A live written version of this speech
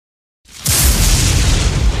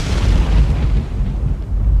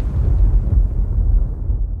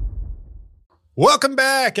Welcome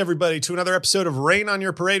back, everybody, to another episode of Rain on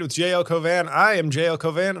Your Parade with J.L. Covan. I am J.L.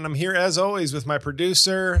 Covan, and I'm here, as always, with my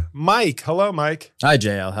producer, Mike. Hello, Mike. Hi,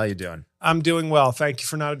 JL. How you doing? I'm doing well. Thank you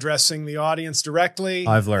for not addressing the audience directly.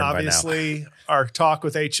 I've learned Obviously, by now. Our talk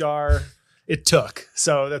with HR, it took.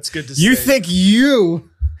 So that's good to see. You think you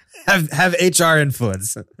have HR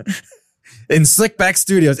influence in Slickback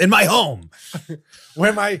Studios, in my home.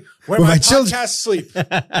 Where my podcasts sleep,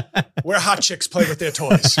 where hot chicks play with their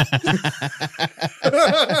toys.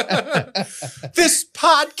 This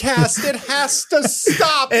podcast, it has to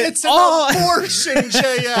stop. It's an abortion,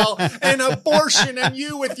 JL. An abortion, and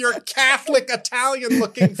you with your Catholic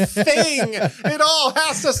Italian-looking thing. It all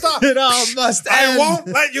has to stop. It all must end. I won't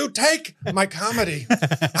let you take my comedy.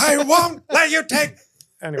 I won't let you take.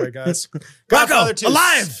 Anyway, guys. Godfather 2.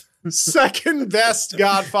 Alive! Second best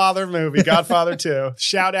Godfather movie, Godfather 2.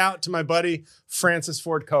 Shout out to my buddy Francis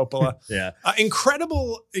Ford Coppola. Yeah.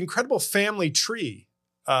 Incredible family tree,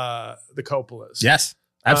 the Coppolas. Yes,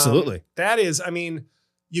 absolutely. That is, I mean,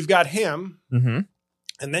 you've got him, Mm-hmm.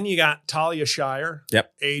 and then you got Talia Shire.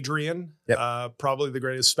 Yep. Adrian, Yep. Probably the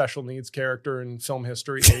greatest special needs character in film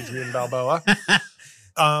history, Adrian Balboa.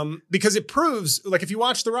 Because it proves, like if you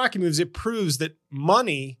watch the Rocky movies, it proves that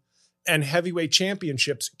money and heavyweight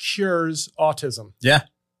championships cures autism. Yeah.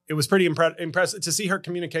 It was pretty impressive to see her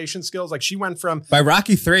communication skills. Like she went from by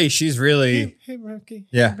Rocky 3, she's really hey Rocky,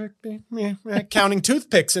 yeah, counting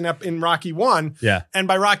toothpicks in Rocky 1. Yeah. And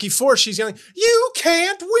by Rocky 4, she's yelling, "You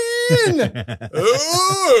can't win."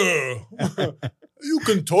 Oh, you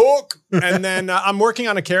can talk. And then I'm working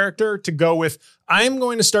on a character to go with. I'm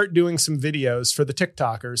going to start doing some videos for the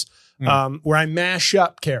TikTokers where I mash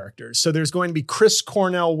up characters. So there's going to be Chris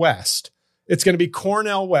Cornell West. It's going to be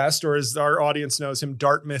Cornell West, or as our audience knows him,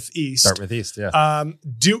 Dartmouth East. Dartmouth East, yeah.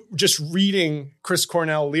 Just reading Chris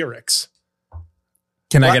Cornell lyrics.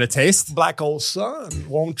 Can I get a taste? Black old son,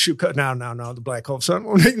 won't you cut? No, the black old son.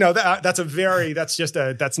 No, that's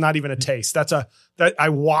not even a taste. I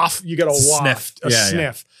waft. You get a waft, sniff.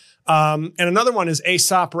 Sniff. And another one is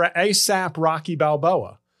ASAP Rocky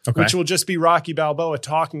Balboa, which will just be Rocky Balboa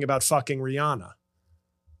talking about fucking Rihanna.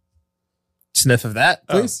 Sniff of that,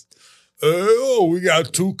 please. Oh, we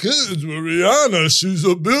got 2 kids with Rihanna. She's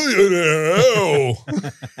a billionaire. Oh.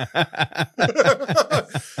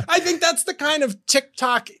 I think that's the kind of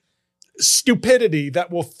TikTok stupidity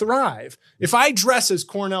that will thrive. If I dress as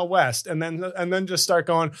Cornell West and then just start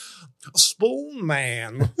going, Spoon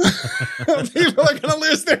Man, people are gonna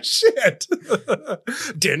lose their shit.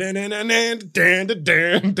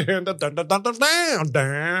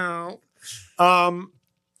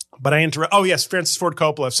 But I interrupt. Oh yes, Francis Ford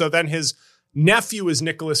Coppola. So then his nephew is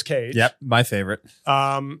Nicolas Cage. Yep, my favorite.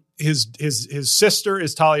 His sister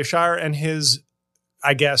is Talia Shire, and his,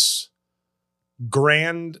 I guess,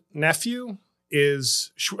 grand nephew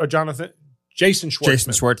is Jason Schwartzman.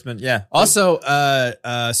 Jason Schwartzman, yeah. Also,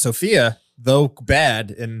 Sophia, though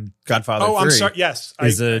bad in Godfather 3. Oh, I'm sorry. Yes,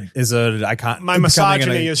 is a icon. My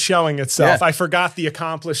misogyny is showing itself. Yeah. I forgot the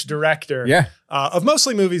accomplished director. Yeah. Of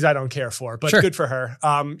mostly movies I don't care for, but Sure. Good for her.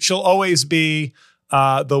 She'll always be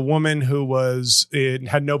the woman who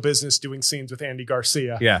had no business doing scenes with Andy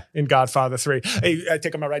Garcia in Godfather 3. Hey,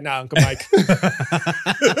 take him out right now, Uncle Mike.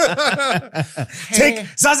 Take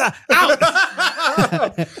Zaza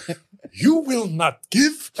out. You will not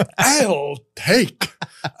give, I'll take.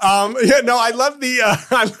 I love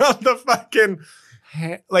the fucking,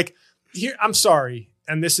 like, here, I'm sorry.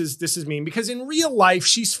 And this is mean because in real life,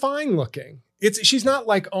 she's fine looking. She's not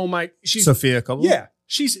like, oh my, she's Sophia Coppola. Yeah.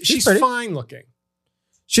 She's fine looking.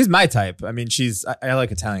 She's my type. I mean, I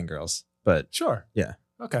like Italian girls, but sure. Yeah.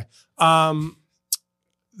 Okay. I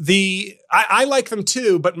like them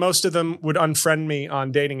too, but most of them would unfriend me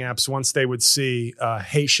on dating apps once they would see a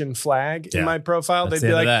Haitian flag in my profile. They'd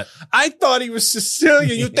be like, I thought he was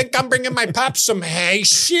Sicilian. You think I'm bringing my pops some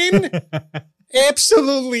Haitian?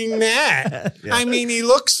 Absolutely not. Yeah. I mean, he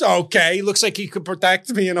looks okay. He looks like he could protect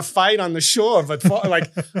me in a fight on the shore, but like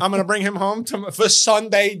I'm going to bring him home for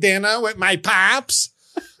Sunday dinner with my pops.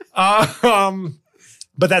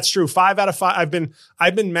 But that's true. 5 out of 5.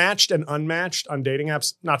 I've been matched and unmatched on dating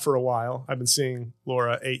apps, not for a while. I've been seeing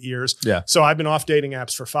Laura 8 years. Yeah. So I've been off dating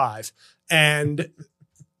apps for 5. And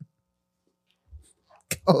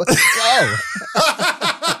let's go.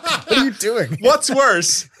 What are you doing? What's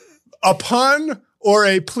worse? A pun or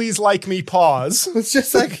a please like me pause? It's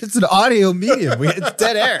just like it's an audio medium. It's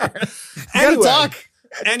dead air. Anyway, talk.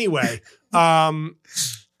 Anyway,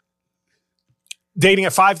 dating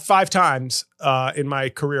at five times in my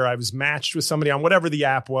career, I was matched with somebody on whatever the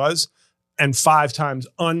app was. and 5 times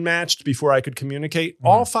unmatched before I could communicate.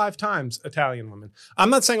 All 5 times Italian women. I'm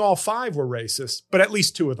not saying all 5 were racist, but at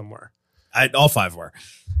least 2 of them were. All 5 were.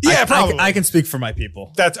 Yeah, probably. I can speak for my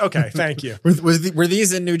people. That's okay. Thank you. Were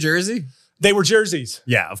these in New Jersey? They were jerseys.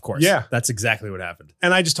 Yeah, of course. Yeah. That's exactly what happened.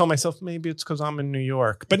 And I just told myself, maybe it's because I'm in New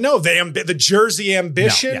York. But no, the Jersey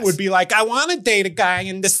ambition would be like, I want to date a guy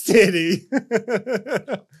in the city.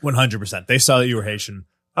 100%. They saw that you were Haitian.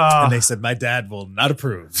 And they said, my dad will not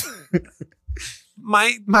approve.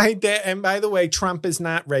 my dad, and by the way, Trump is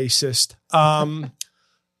not racist.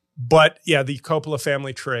 But yeah, the Coppola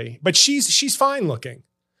family tree. But she's fine looking.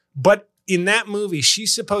 But in that movie,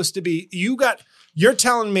 she's supposed to be, you're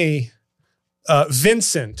telling me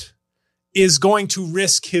Vincent is going to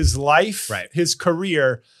risk his life, his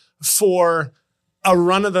career, for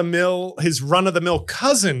his run-of-the-mill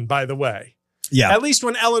cousin, by the way. Yeah. At least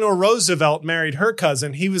when Eleanor Roosevelt married her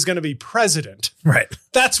cousin, he was going to be president. Right.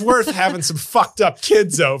 That's worth having some fucked up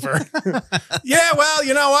kids over. Yeah, well,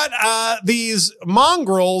 you know what? These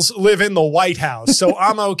mongrels live in the White House, so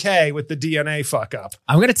I'm okay with the DNA fuck up.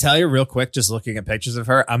 I'm going to tell you real quick, just looking at pictures of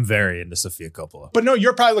her, I'm very into Sofia Coppola. But no,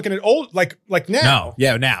 you're probably looking at old, like now. No,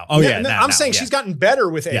 yeah, now. Oh, yeah, now. I'm saying she's gotten better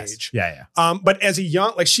with age. Yeah. But as a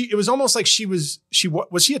young, it was almost like was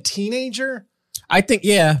she a teenager? I think,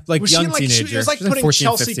 yeah, like was young It teenager. was like putting 14,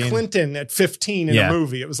 Chelsea 15. Clinton at 15 in a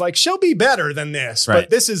movie. It was like, she'll be better than this, but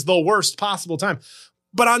this is the worst possible time.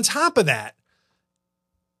 But on top of that,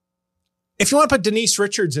 if you want to put Denise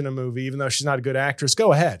Richards in a movie, even though she's not a good actress,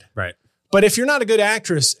 go ahead. Right. But if you're not a good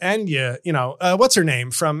actress and you know, what's her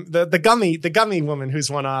name from the gummy woman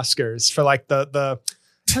who's won Oscars for like the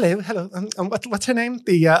hello, what's her name?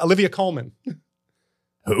 The Olivia Colman.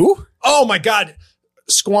 Who? Oh my God.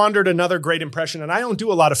 Squandered another great impression, and I don't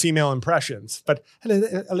do a lot of female impressions, but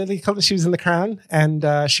Olivia Colman, she was in The Crown, and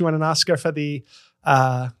she won an Oscar for the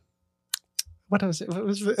what was it? What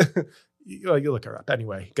was it? You look her up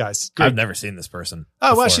anyway, guys. Great. I've never seen this person. Oh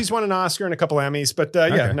before. Well, she's won an Oscar and a couple Emmys, but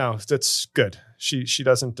yeah, no, that's good. She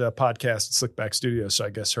doesn't podcast at Slickback Studios, so I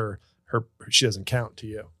guess she doesn't count to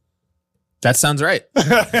you. That sounds right.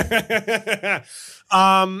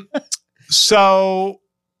 So.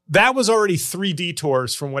 That was already 3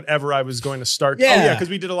 detours from whatever I was going to start. Yeah. Oh, yeah, because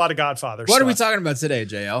we did a lot of Godfather What stuff. are we talking about today,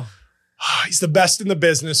 JL? He's the best in the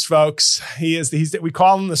business, folks. We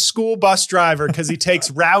call him the school bus driver because he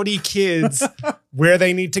takes rowdy kids where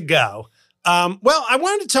they need to go. Well,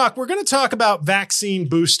 we're going to talk about vaccine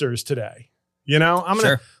boosters today. You know, I'm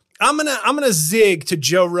gonna zig to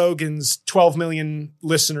Joe Rogan's 12 million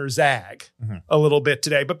listener zag a little bit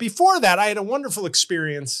today. But before that, I had a wonderful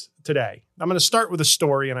experience today. I'm going to start with a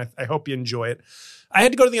story, and I hope you enjoy it. I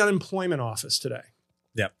had to go to the unemployment office today.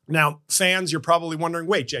 Yep. Now, fans, you're probably wondering,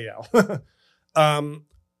 wait, JL,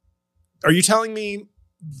 are you telling me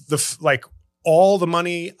all the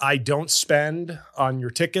money I don't spend on your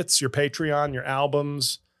tickets, your Patreon, your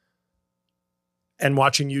albums, and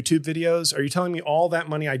watching YouTube videos, are you telling me all that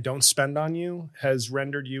money I don't spend on you has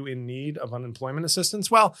rendered you in need of unemployment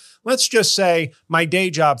assistance? Well, let's just say my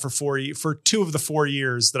day job for 2 of the 4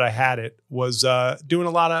 years that I had it was doing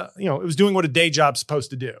a lot of, it was doing what a day job's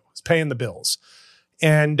supposed to do. It's paying the bills.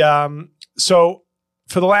 And so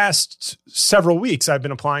for the last several weeks, I've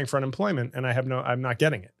been applying for unemployment and I'm not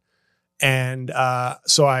getting it. And my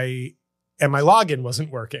login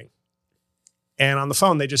wasn't working. And on the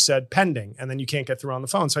phone, they just said pending, and then you can't get through on the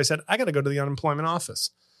phone. So I said, I got to go to the unemployment office.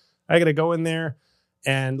 I got to go in there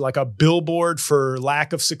and like a billboard for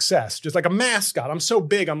lack of success, just like a mascot. I'm so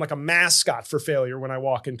big. I'm like a mascot for failure when I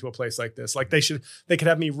walk into a place like this. Like they could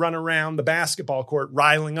have me run around the basketball court,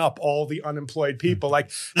 riling up all the unemployed people. Like,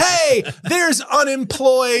 hey, there's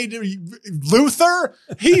unemployed Luther.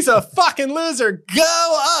 He's a fucking loser.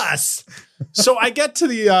 Go us. So I get to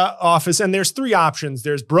the office and there's 3 options.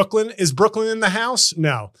 There's Brooklyn. Is Brooklyn in the house?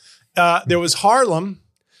 No. There was Harlem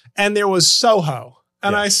and there was Soho.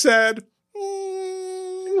 And I said,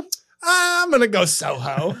 I'm going to go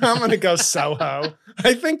Soho.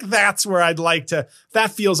 I think that's where I'd like to.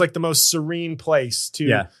 That feels like the most serene place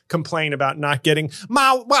to complain about not getting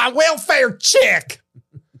my welfare check.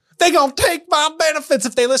 They going to take my benefits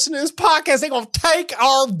if they listen to this podcast. They going to take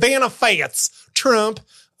our benefits, Trump.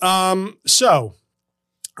 So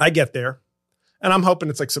I get there and I'm hoping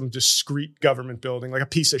it's like some discreet government building, like a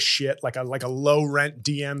piece of shit, like a low rent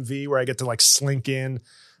DMV where I get to like slink in,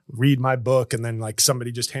 read my book, and then like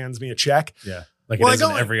somebody just hands me a check. Yeah. Like it is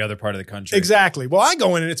in every other part of the country. Exactly. Well, I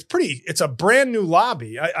go in and it's a brand new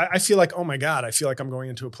lobby. I feel like, oh my God, I feel like I'm going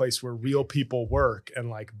into a place where real people work and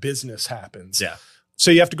like business happens. Yeah. So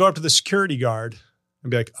you have to go up to the security guard and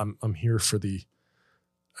be like, I'm here for the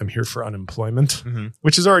I'm here for unemployment,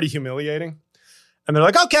 which is already humiliating. And they're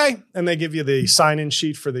like, okay. And they give you the sign-in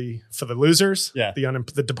sheet for the losers. Yeah.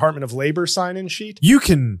 The Department of Labor sign-in sheet. You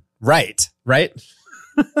can write, right?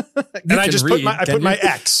 And I just put my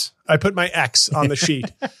X. I put my X on the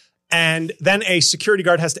sheet. And then a security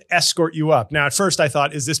guard has to escort you up. Now, at first I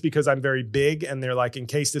thought, is this because I'm very big? And they're like, in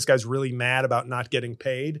case this guy's really mad about not getting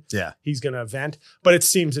paid, he's going to vent. But it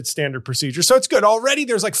seems it's standard procedure. So it's good. Already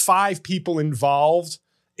there's like 5 people involved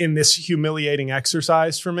in this humiliating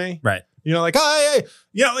exercise for me. Right. You know, like, oh, hey.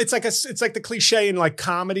 You know, it's like the cliche in like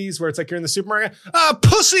comedies where it's like you're in the supermarket.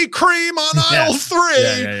 Pussy cream on aisle 3.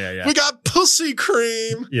 Yeah. We got pussy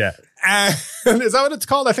cream. Yeah. And is that what it's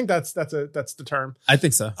called? I think that's the term. I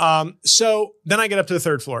think so. So then I get up to the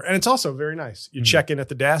 3rd floor, and it's also very nice. You check in at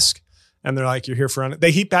the desk, and they're like, "You're here for."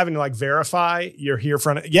 They keep having to like verify you're here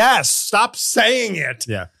for. Yes, stop saying it.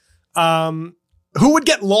 Yeah. Who would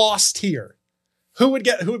get lost here? Who would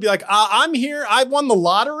be like, I'm here. I won the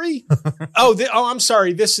lottery. I'm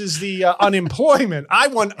sorry. This is the unemployment. I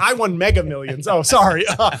won Mega Millions. Oh, sorry.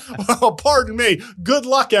 Pardon me. Good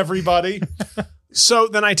luck, everybody. So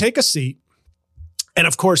then I take a seat. And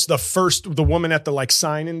of course, the woman at the like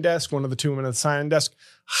sign-in desk, one of the 2 women at the sign-in desk,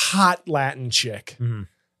 hot Latin chick. And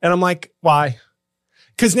I'm like, why?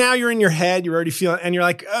 Because now you're in your head. You're already feeling, and you're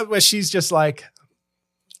like, oh, well, she's just like,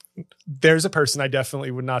 there's a person I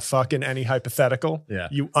definitely would not fuck in any hypothetical. Yeah.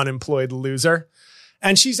 You unemployed loser.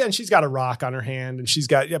 And she's got a rock on her hand, and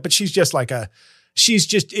but she's just like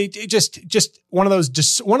just one of those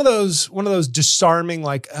disarming,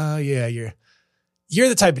 like, oh yeah, you're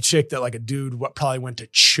the type of chick that like a dude probably went to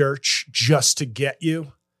church just to get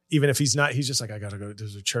you. Even if he's not, he's just like, I gotta go to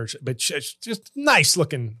a church, but just nice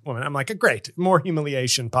looking woman. I'm like, great, more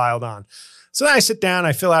humiliation piled on. So then I sit down,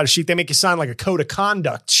 I fill out a sheet. They make you sign like a code of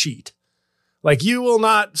conduct sheet. Like, you will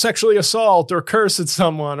not sexually assault or curse at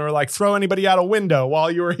someone or like throw anybody out a window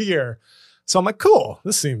while you're here. So I'm like, cool,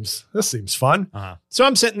 this seems fun. So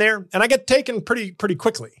I'm sitting there, and I get taken pretty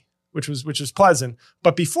quickly, which was pleasant.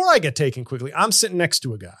 But before I get taken quickly, I'm sitting next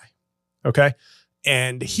to a guy. Okay.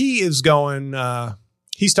 And he is going,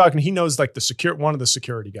 he's talking, he knows like one of the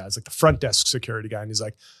security guys, like the front desk security guy. And he's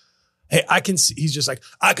like, hey, he's just like,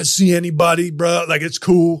 I can see anybody, bro. Like, it's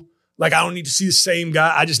cool. Like, I don't need to see the same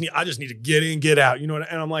guy. I just need to get in, get out. You know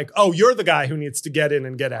what? And I'm like, oh, you're the guy who needs to get in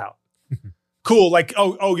and get out. Cool. Like,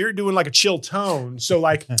 oh, you're doing like a chill tone. So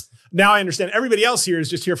like, now I understand everybody else here is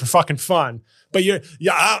just here for fucking fun. But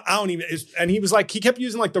I don't even, and he was like, he kept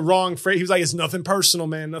using like the wrong phrase. He was like, it's nothing personal,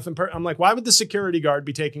 man. I'm like, why would the security guard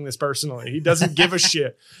be taking this personally? He doesn't give a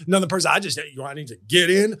shit. Another person, I need to get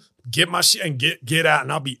in, get my shit, and get out,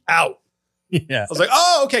 and I'll be out. Yeah. I was like,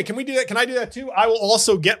 oh, okay. Can we do that? Can I do that too? I will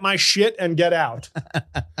also get my shit and get out.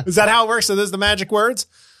 Is that how it works? So those are the magic words.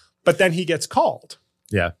 But then he gets called.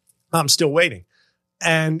 Yeah. I'm still waiting.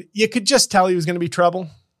 And you could just tell he was going to be trouble.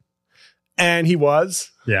 And he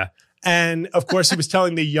was. Yeah. And of course, he was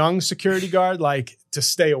telling the young security guard, like, to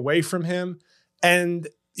stay away from him. And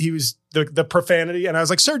he was the profanity. And I was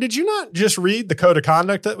like, sir, did you not just read the code of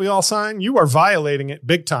conduct that we all signed? You are violating it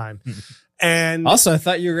big time. And also, I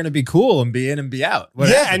thought you were going to be cool and be in and be out. What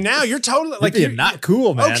happened? And now you're totally like, you're not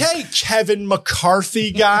cool, man. Okay, Kevin McCarthy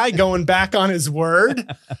guy going back on his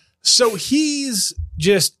word. So he's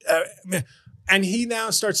just, and he now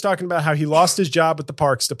starts talking about how he lost his job with the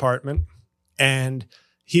Parks Department, and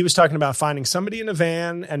he was talking about finding somebody in a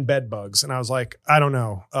van and bed bugs. And I was like, I don't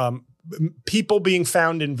know. People being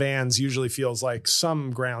found in vans usually feels like some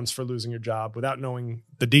grounds for losing your job without knowing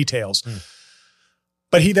the details.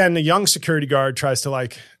 But the young security guard tries to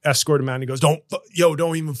like escort him out, and he goes, don't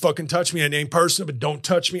even fucking touch me. It ain't personal, but don't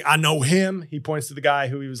touch me. I know him. He points to the guy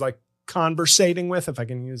who he was like conversating with, if I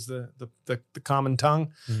can use the common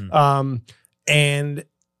tongue. And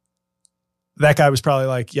that guy was probably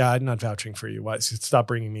like, yeah, I'm not vouching for you. Why? Stop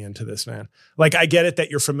bringing me into this, man. Like, I get it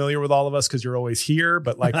that you're familiar with all of us because you're always here,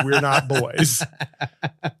 but like, we're not boys.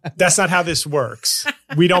 That's not how this works.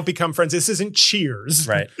 We don't become friends. This isn't Cheers.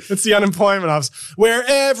 Right. It's the unemployment office where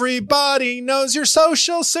everybody knows your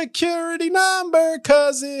social security number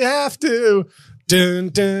because they have to. Dun,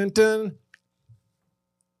 dun, dun.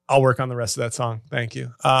 I'll work on the rest of that song. Thank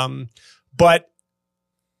you. But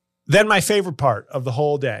then my favorite part of the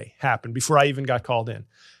whole day happened before I even got called in.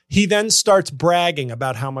 He then starts bragging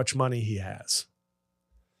about how much money he has.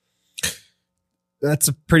 That's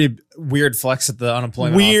a pretty weird flex at the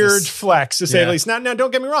unemployment Weird office. flex, to say the least. Now,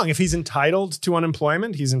 don't get me wrong. If he's entitled to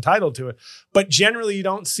unemployment, he's entitled to it. But generally, you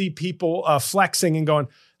don't see people flexing and going,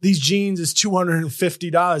 these jeans is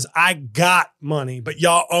 $250. I got money, but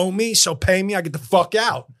y'all owe me, so pay me. I get the fuck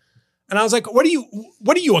out. And I was like, what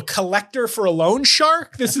are you, a collector for a loan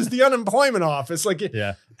shark? This is the unemployment office. Like,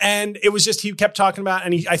 yeah. And it was just, he kept talking about,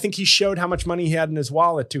 and I think he showed how much money he had in his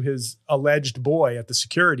wallet to his alleged boy at the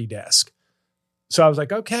security desk. So I was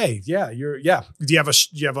like, okay, yeah. Do you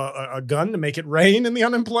have a gun to make it rain in the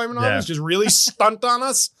unemployment office? Just really stunt on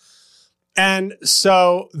us? And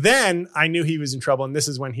so then I knew he was in trouble. And this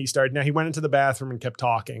is when he started. Now he went into the bathroom and kept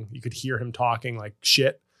talking. You could hear him talking like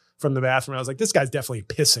shit from the bathroom. I was like, this guy's definitely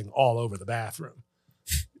pissing all over the bathroom.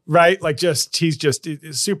 Right? Like he's just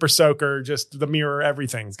super soaker, just the mirror,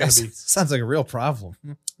 everything's going to be. Sounds like a real problem.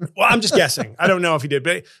 Well, I'm just guessing. I don't know if he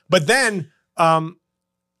did. But then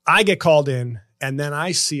I get called in and then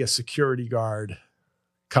I see a security guard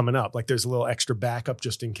coming up. Like there's a little extra backup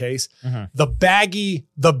just in case. Mm-hmm.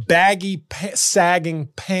 The baggy sagging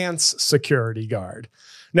pants security guard.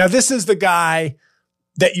 Now, this is the guy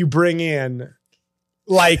that you bring in.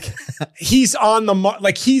 Like he's on the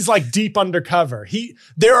like he's like deep undercover.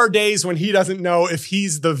 There are days when he doesn't know if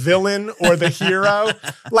he's the villain or the hero.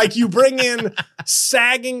 Like you bring in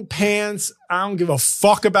sagging pants. I don't give a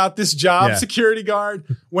fuck about this job, security guard.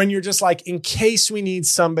 When you're just like, in case we need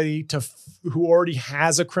somebody who already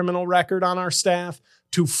has a criminal record on our staff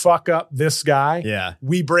to fuck up this guy.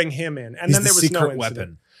 We bring him in, and then there was no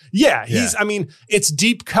weapon. Yeah, it's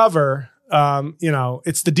deep cover.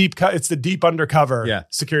 It's the deep undercover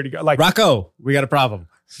security guard. Like Rocco, we got a problem.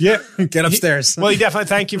 Yeah. Get upstairs. He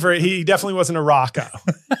definitely wasn't a Rocco.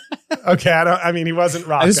 Okay. He wasn't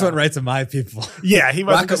Rocco. I just went right to my people. Yeah. He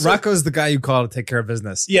wasn't. Rocco's the guy you call to take care of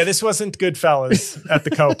business. Yeah. This wasn't Goodfellas at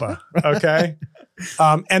the Copa. Okay.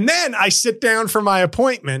 And then I sit down for my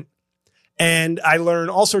appointment and I learn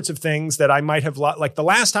all sorts of things that I might have like the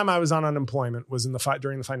last time I was on unemployment was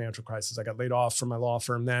during the financial crisis. I got laid off from my law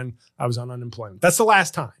firm. Then I was on unemployment. That's the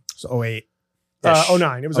last time. So 08.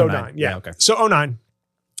 09. It was 09. Yeah. Okay. So 09.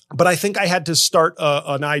 But I think I had to start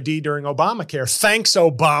an ID during Obamacare. Thanks,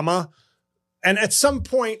 Obama. And at some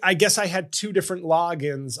point, I guess I had 2 different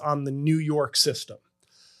logins on the New York system.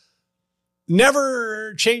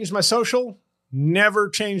 Never changed my social. Never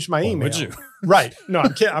changed my email. Would you? Right. No,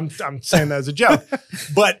 I'm kidding. I'm saying that as a joke.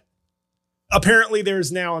 But apparently there's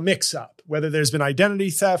now a mix-up, whether there's been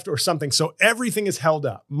identity theft or something. So everything is held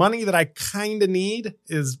up. Money that I kind of need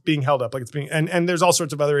is being held up. Like it's being, and there's all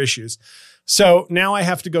sorts of other issues. So now I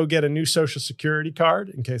have to go get a new social security card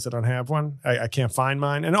in case I don't have one. I can't find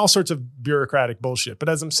mine and all sorts of bureaucratic bullshit. But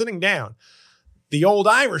as I'm sitting down, the old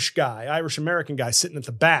Irish American guy sitting at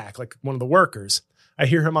the back, like one of the workers, I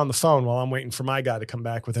hear him on the phone while I'm waiting for my guy to come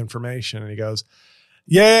back with information. And he goes,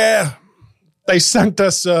 yeah, they sent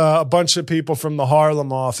us a bunch of people from the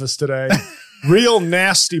Harlem office today. Real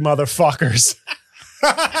nasty motherfuckers.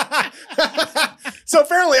 So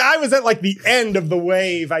apparently I was at like the end of the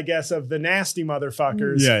wave, I guess, of the nasty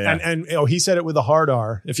motherfuckers. Yeah. And he said it with a hard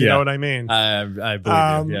R, if you know what I mean. I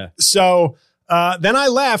believe you, yeah. So then I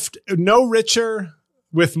left, no richer,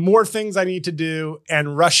 with more things I need to do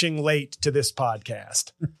and rushing late to this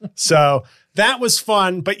podcast. So that was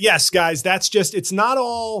fun. But yes, guys, it's not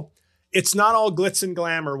all glitz and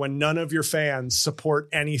glamour when none of your fans support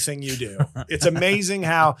anything you do. It's amazing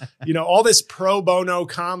how, all this pro bono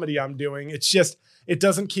comedy I'm doing, it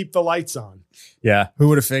doesn't keep the lights on. Yeah. Who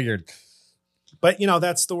would have figured? But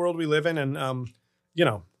that's the world we live in. And,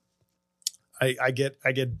 I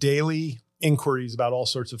get daily inquiries about all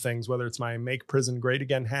sorts of things, whether it's my Make Prison Great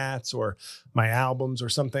Again hats or my albums or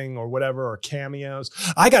something or whatever, or cameos.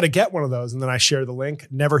 I got to get one of those. And then I share the link,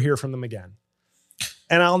 never hear from them again.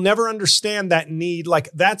 And I'll never understand that need. Like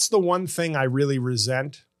that's the one thing I really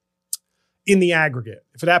resent in the aggregate.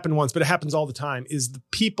 If it happened once, but it happens all the time, is the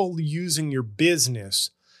people using your business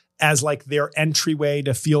as like their entryway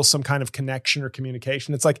to feel some kind of connection or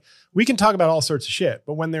communication. It's like, we can talk about all sorts of shit,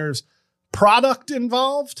 but when there's product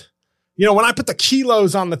involved, when I put the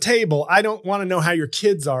kilos on the table, I don't want to know how your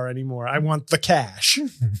kids are anymore. I want the cash.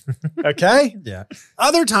 Okay? Yeah.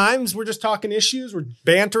 Other times we're just talking issues. We're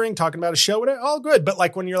bantering, talking about a show. Whatever. All good. But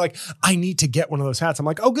like when you're like, I need to get one of those hats. I'm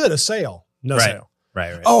like, oh, good. A sale. No sale.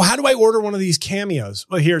 Right. Oh, how do I order one of these cameos?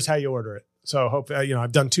 Well, here's how you order it. So hope,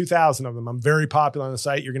 I've done 2,000 of them. I'm very popular on the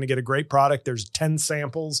site. You're going to get a great product. There's 10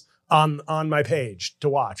 samples on my page to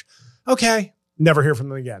watch. Okay. Never hear from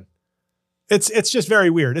them again. It's just very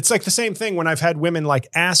weird. It's like the same thing when I've had women like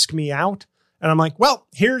ask me out and I'm like, well,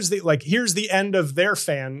 here's the end of their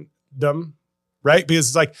fandom, right? Because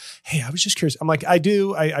it's like, hey, I was just curious. I'm like, I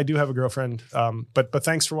do have a girlfriend. But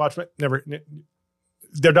thanks for watching it.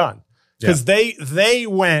 They're done. Because they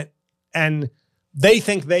went and they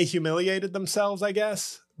think they humiliated themselves, I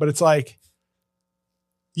guess. But it's like,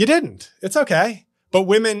 you didn't. It's okay. But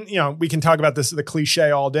women, we can talk about the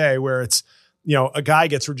cliche all day where it's, a guy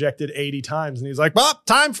gets rejected 80 times and he's like, well,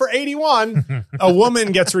 time for 81. A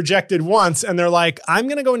woman gets rejected once and they're like, I'm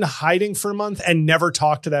going to go into hiding for a month and never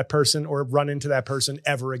talk to that person or run into that person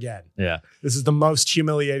ever again. Yeah. This is the most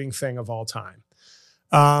humiliating thing of all time.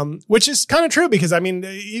 Which is kind of true because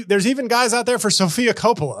there's even guys out there for Sofia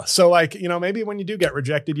Coppola. So maybe when you do get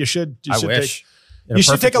rejected, you should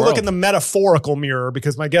take a look in the metaphorical mirror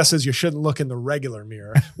because my guess is you shouldn't look in the regular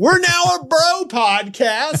mirror. We're now a bro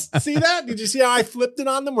podcast. See that? Did you see how I flipped it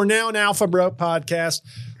on them? We're now an Alpha Bro podcast.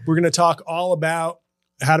 We're going to talk all about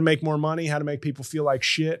how to make more money, how to make people feel like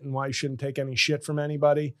shit, and why you shouldn't take any shit from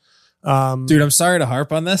anybody. Dude, I'm sorry to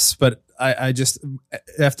harp on this, but I just,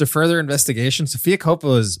 after further investigation, Sofia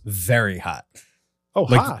Coppola is very hot. Oh,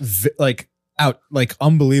 hot.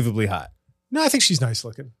 Unbelievably hot. No, I think she's nice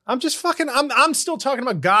looking. I'm still talking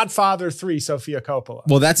about Godfather 3, Sofia Coppola.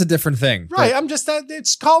 Well, that's a different thing. Right.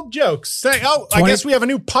 It's called jokes. I guess we have a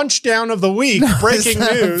new punch down of the week. No, breaking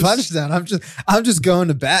news. Punch down. I'm just going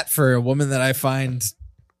to bat for a woman that I find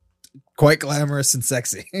quite glamorous and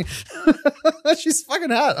sexy. She's fucking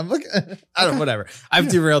hot. I'm looking. I don't know, whatever. I've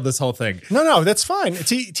derailed this whole thing. No, that's fine.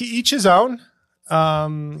 To each his own.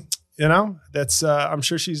 That's I'm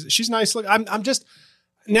sure she's nice looking. I'm just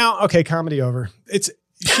now, okay, comedy over.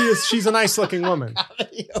 She's a nice looking woman.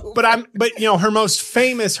 But her most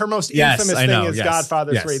infamous thing is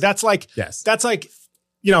Godfather 3. That's like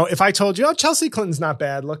if I told you, Chelsea Clinton's not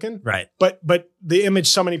bad looking. Right. But the image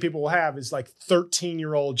so many people will have is like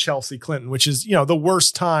 13-year-old Chelsea Clinton, which is, the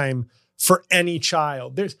worst time for any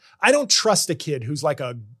child. I don't trust a kid who's like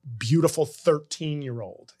a beautiful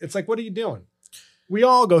 13-year-old. It's like, what are you doing? We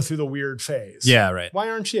all go through the weird phase. Yeah, right. Why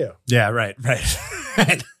aren't you? Yeah, right.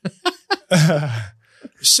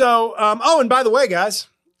 So, and by the way, guys,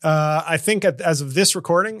 I think as of this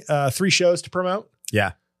recording, 3 shows to promote.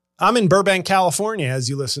 Yeah. I'm in Burbank, California, as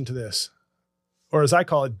you listen to this, or as I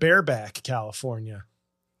call it, Bareback, California.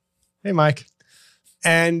 Hey, Mike.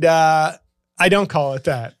 And I don't call it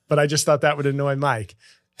that, but I just thought that would annoy Mike.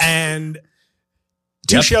 And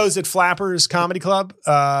 2 shows at Flappers Comedy Club,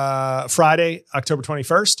 Friday, October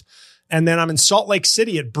 21st. And then I'm in Salt Lake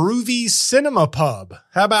City at Broovies Cinema Pub.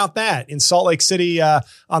 How about that? In Salt Lake City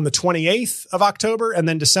on the 28th of October. And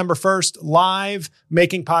then December 1st, live,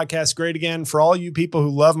 Making Podcasts Great Again. For all you people who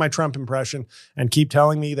love my Trump impression and keep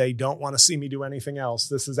telling me they don't want to see me do anything else,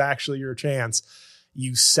 this is actually your chance,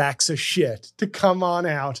 you sacks of shit, to come on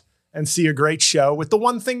out and see a great show with the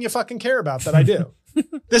one thing you fucking care about that I do.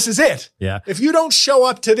 This is it. Yeah. If you don't show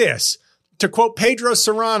up to this, to quote Pedro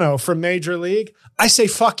Serrano from Major League, I say,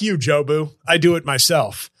 fuck you, Jobu. I do it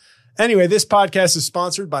myself. Anyway, this podcast is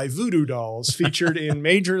sponsored by Voodoo Dolls, featured in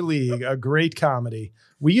Major League, a great comedy.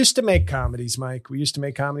 We used to make comedies, Mike.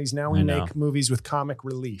 Now we make movies with comic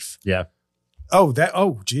relief. Yeah.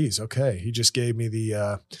 Geez. Okay. He just gave me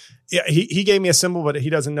he gave me a symbol, but he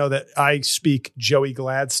doesn't know that I speak Joey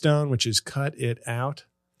Gladstone, which is cut it out.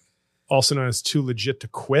 Also known as too legit to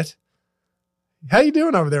quit. How you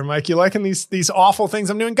doing over there, Mike? You liking these awful things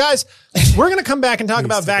I'm doing? Guys, we're going to come back and talk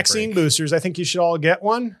about vaccine boosters. I think you should all get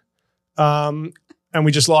one. And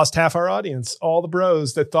we just lost half our audience. All the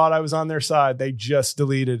bros that thought I was on their side, they just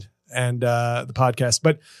deleted the podcast.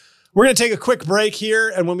 But we're going to take a quick break here.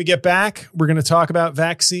 And when we get back, we're going to talk about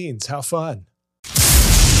vaccines. How fun.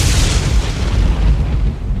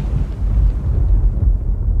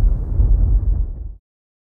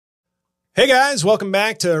 Hey guys, welcome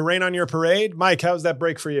back to Rain on Your Parade. Mike, how's that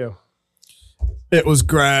break for you? It was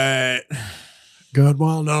great. Good.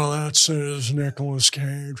 Well, no, that's his Nicolas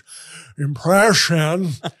Cage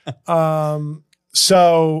impression.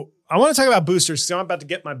 So I want to talk about boosters because I'm about to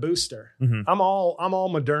get my booster. Mm-hmm. I'm all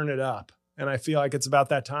Moderna up, and I feel like it's about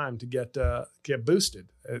that time to get boosted.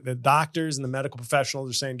 The doctors and the medical professionals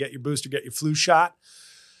are saying, get your booster, get your flu shot.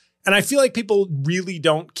 And I feel like people really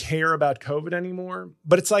don't care about COVID anymore.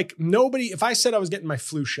 But it's like if I said I was getting my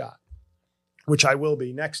flu shot, which I will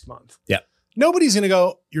be next month. Yeah. Nobody's going to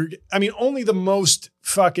go, only the most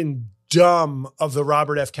fucking dumb of the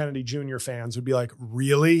Robert F. Kennedy Jr. fans would be like,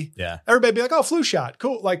 really? Yeah. Everybody'd be like, oh, flu shot.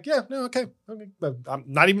 Cool. Like, yeah, no, okay. But I'm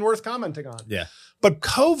not even worth commenting on. Yeah. But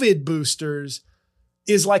COVID boosters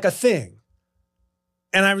is like a thing.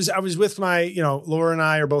 And I was with my, Laura and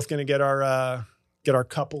I are both going to get our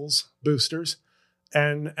couples boosters,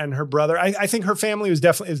 and her brother. I think her family is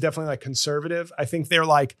definitely like conservative. I think they're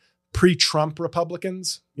like pre-Trump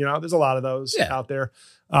Republicans. There's a lot of those out there.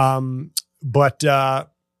 But I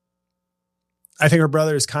think her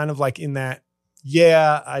brother is kind of like in that.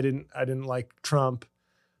 Yeah, I didn't like Trump,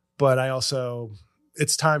 but I also,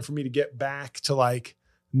 it's time for me to get back to like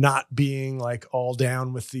not being like all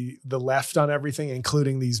down with the left on everything,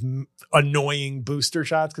 including these annoying booster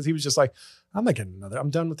shots. Cause he was just like, I'm not getting another. I'm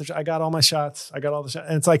done with the shot. I got all my shots. I got all the shots.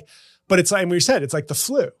 And it's like, but it's like, and we said, it's like the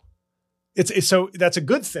flu. It's so that's a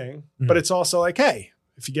good thing, but it's also like, hey,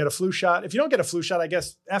 if you get a flu shot, if you don't get a flu shot, I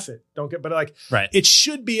guess F it. Don't get, but like, it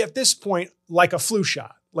should be at this point like a flu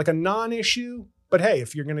shot, like a non-issue. But hey,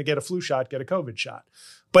 if you're going to get a flu shot, get a COVID shot.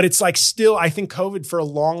 But it's like still, I think COVID for a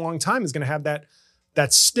long, long time is going to have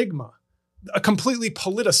that stigma, a completely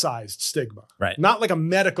politicized stigma, right? Not like a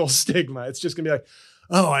medical stigma. It's just going to be like,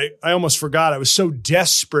 oh, I almost forgot. I was so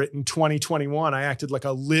desperate in 2021. I acted like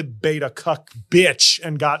a lib beta cuck bitch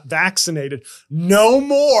and got vaccinated. No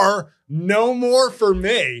more for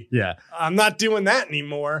me. Yeah. I'm not doing that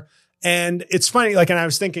anymore. And it's funny. Like, and I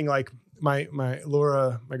was thinking like my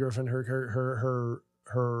Laura, my girlfriend,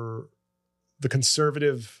 the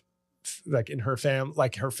conservative, like in her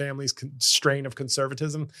her family's strain of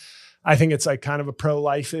conservatism. I think it's like kind of a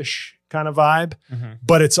pro-life-ish kind of vibe,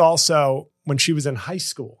 but it's also when she was in high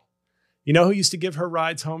school. You know who used to give her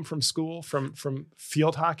rides home from school from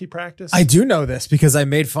field hockey practice? I do know this because I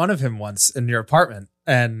made fun of him once in your apartment,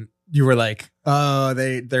 and you were like, "Oh,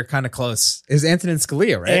 they're kind of close." It was Antonin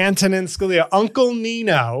Scalia, right? Antonin Scalia, Uncle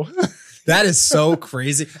Nino. That is so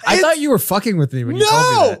crazy. I thought you were fucking with me when you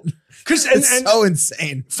told me that. Because it's so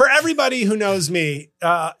insane. For everybody who knows me,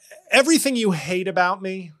 everything you hate about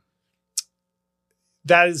me,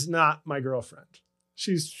 that is not my girlfriend.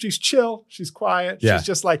 She's chill. She's quiet. Yeah. She's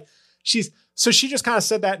just like, so she just kind of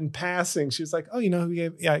said that in passing. She was like, oh, you know,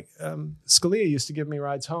 Scalia used to give me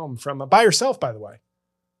rides home from by herself, by the way.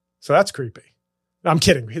 So that's creepy. No, I'm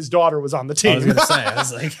kidding. His daughter was on the team. I was going to say, I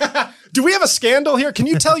was like, do we have a scandal here? Can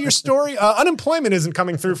you tell your story? Unemployment isn't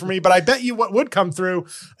coming through for me, but I bet you what would come through,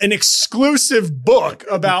 an exclusive book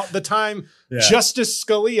about the time Justice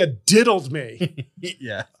Scalia diddled me.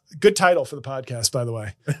 Yeah. Good title for the podcast, by the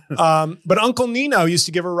way. But Uncle Nino used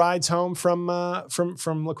to give her rides home from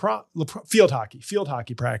lacrosse, field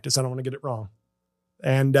hockey practice. I don't want to get it wrong.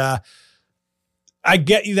 And I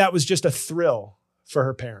get you. That was just a thrill for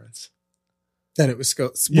her parents. Then it was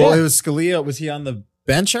well, it was Scalia. Was he on the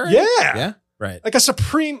bench already? Yeah. Right. Like a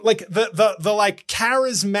supreme, like the like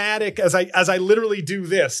charismatic, as I literally do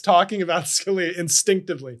this, talking about Scalia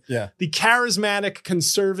instinctively. Yeah. The charismatic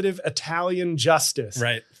conservative Italian justice.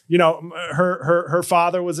 Right. You know, her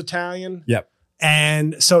father was Italian. Yep.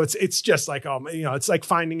 And so it's just like, it's like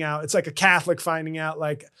finding out, it's like a Catholic finding out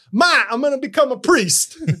like, I'm going to become a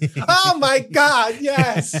priest. Oh my God.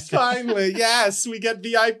 Yes. Finally. Yes. We get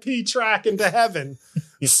VIP track into heaven.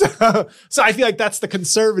 So I feel like that's the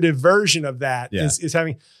conservative version of that is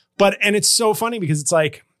having, and it's so funny because it's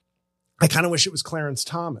like, I kind of wish it was Clarence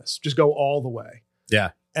Thomas, just go all the way.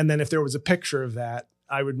 Yeah. And then if there was a picture of that,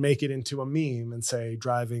 I would make it into a meme and say,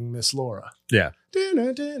 driving Miss Laura. Yeah.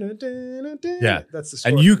 Yeah. That's the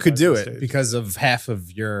story. And you could do it because of half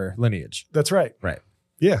of your lineage. That's right. Right.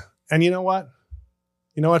 Yeah. And you know what?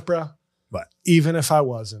 You know what, bro? What? Even if I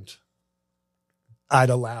wasn't, I'd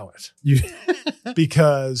allow it.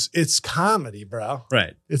 Because it's comedy, bro.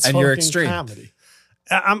 Right. It's and you're extreme comedy.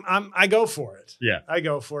 I go for it. Yeah. I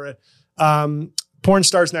go for it. Porn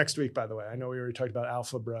stars next week, by the way. I know we already talked about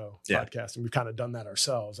Alpha Bro podcast, and we've kind of done that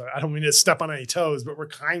ourselves. I don't mean to step on any toes, but we're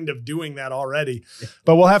kind of doing that already. Yeah.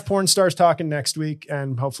 But we'll have porn stars talking next week,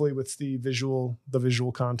 and hopefully with the visual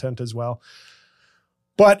content as well.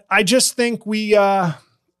 But I just think there's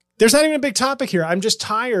not even a big topic here. I'm just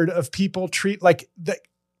tired of people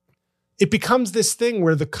it becomes this thing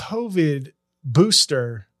where the COVID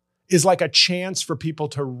booster is like a chance for people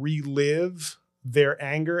to relive their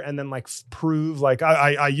anger and then like prove like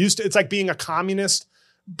I used to, it's like being a communist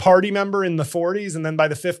party member in the 40s. And then by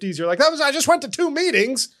the 50s, you're like, I just went to 2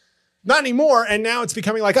 meetings, not anymore. And now it's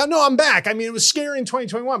becoming like, oh no, I'm back. I mean, it was scary in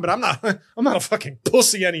 2021, but I'm not a fucking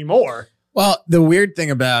pussy anymore. Well, the weird thing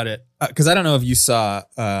about it, cause I don't know if you saw,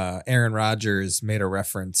 Aaron Rodgers made a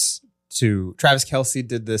reference to Travis Kelce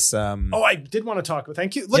did this. I did want to talk about.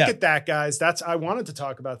 Thank you. Look at that, guys. I wanted to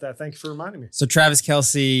talk about that. Thank you for reminding me. So Travis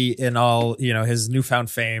Kelce, in all his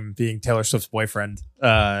newfound fame, being Taylor Swift's boyfriend,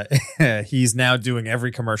 he's now doing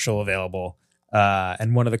every commercial available.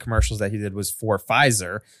 And one of the commercials that he did was for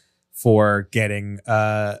Pfizer for getting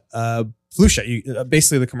a flu shot.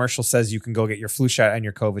 Basically, the commercial says you can go get your flu shot and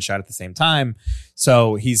your COVID shot at the same time.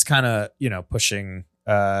 So he's kind of pushing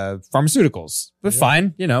pharmaceuticals, but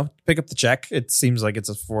fine, pick up the check. It seems like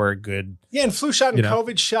it's for a good. Yeah. And flu shot and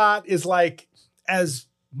COVID shot is like as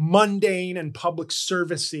mundane and public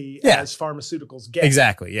servicey as pharmaceuticals get.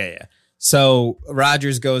 Exactly. Yeah. So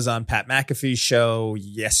Rodgers goes on Pat McAfee's show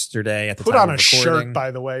yesterday at the Put time on of a recording. shirt,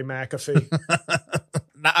 by the way, McAfee.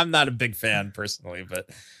 I'm not a big fan personally, but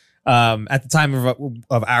at the time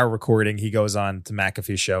of our recording, he goes on to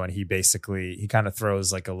McAfee's show and he kind of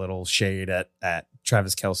throws like a little shade at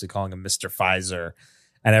Travis Kelce, calling him Mr. Pfizer,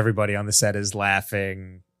 and everybody on the set is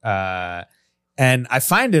laughing. And I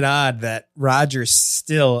find it odd that Rodgers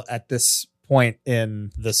still at this point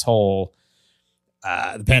in this whole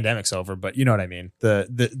the pandemic's over, but you know what I mean?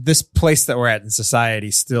 This place that we're at in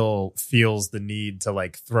society still feels the need to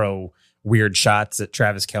like throw weird shots at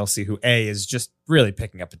Travis Kelce, who is just really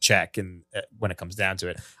picking up a check. And when it comes down to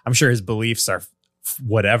it, I'm sure his beliefs are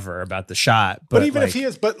whatever about the shot. But even if he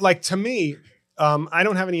is, but like to me, I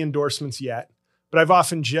don't have any endorsements yet, but I've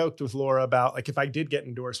often joked with Laura about like, if I did get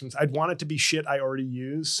endorsements, I'd want it to be shit I already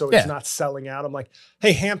use. So it's not selling out. I'm like,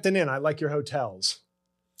 hey, Hampton Inn, I like your hotels.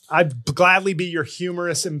 I'd gladly be your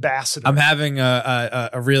humorous ambassador. I'm having a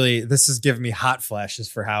really, this is giving me hot flashes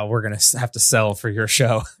for how we're going to have to sell for your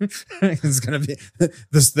show. It's going to be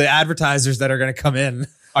the advertisers that are going to come in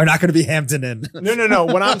are not going to be Hampton Inn. No.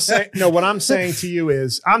 What I'm saying to you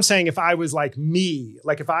is I'm saying if I was like me,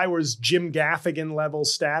 like if I was Jim Gaffigan level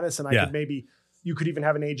status and I could maybe, you could even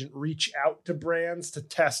have an agent reach out to brands to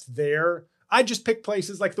test I'd just pick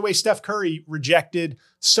places like the way Steph Curry rejected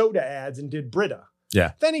soda ads and did Brita.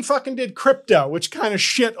 Yeah. Then he fucking did crypto, which kind of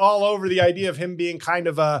shit all over the idea of him being kind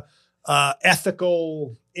of a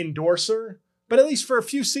ethical endorser. But at least for a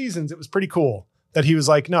few seasons, it was pretty cool that he was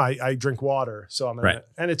like, no, I drink water. So I'm going to,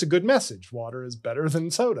 and it's a good message. Water is better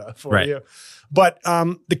than soda for you. But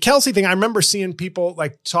the Kelce thing, I remember seeing people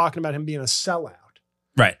like talking about him being a sellout.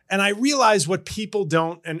 Right. And I realized what people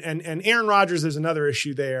don't, and Aaron Rodgers, there's another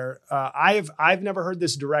issue there. I've never heard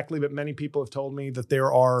this directly, but many people have told me that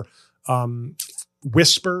there are,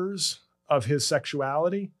 whispers of his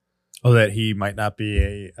sexuality. Oh, that he might not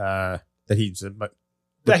be that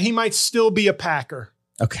he might still be a Packer.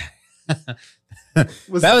 Okay. That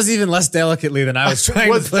was even less delicately than I was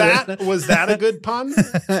trying to put it. Was that a good pun?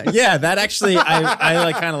 Yeah, that actually, I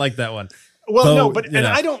like kind of like that one. Well, so, no, but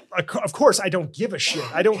I don't, of course, I don't give a shit.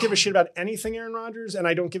 I don't give a shit about anything Aaron Rodgers, and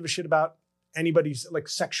I don't give a shit about anybody's like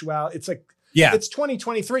sexuality. It's like, it's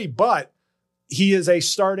 2023, but he is a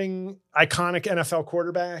starting iconic NFL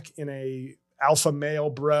quarterback in a alpha male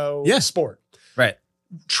bro sport. Right.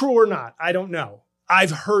 True or not, I don't know.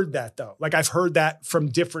 I've heard that though. Like I've heard that from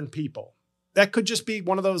different people. That could just be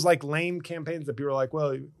one of those like lame campaigns that people are like,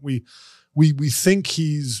 well, we think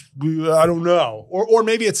I don't know. Or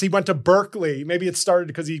maybe it's he went to Berkeley. Maybe it started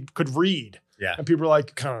because he could read. Yeah. And people are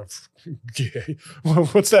like, kind of gay.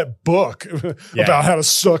 What's that book about how to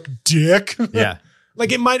suck dick? Yeah.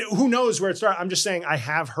 Like it might, who knows where it started. I'm just saying I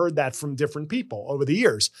have heard that from different people over the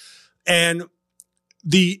years. And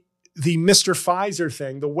the Mr. Pfizer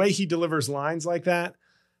thing, the way he delivers lines like that,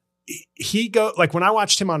 like when I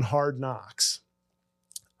watched him on Hard Knocks,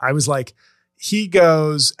 I was like, he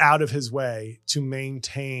goes out of his way to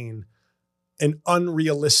maintain an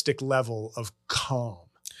unrealistic level of calm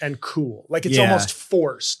and cool. Like it's almost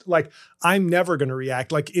forced. Like I'm never going to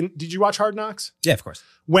react. Like did you watch Hard Knocks? Yeah, of course.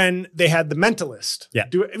 When they had The Mentalist. Yeah.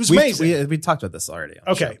 It was amazing. We talked about this already.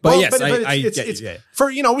 Okay. But yes, it's for,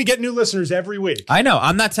 we get new listeners every week. I know.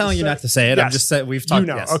 I'm not telling you not to say it. Yes. I'm just saying we've talked.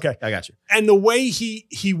 Yes, okay. I got you. And the way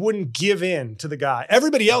he wouldn't give in to the guy.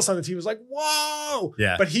 Everybody else on the team was like, whoa.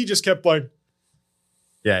 Yeah. But he just kept like.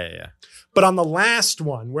 Yeah. But on the last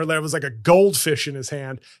one where there was like a goldfish in his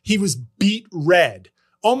hand, he was beet red.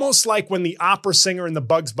 Almost like when the opera singer in the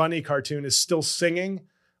Bugs Bunny cartoon is still singing,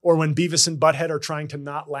 or when Beavis and Butthead are trying to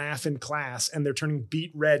not laugh in class and they're turning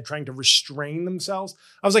beet red, trying to restrain themselves.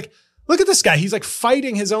 I was like, look at this guy. He's like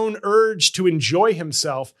fighting his own urge to enjoy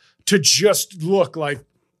himself, to just look like,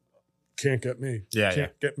 can't get me.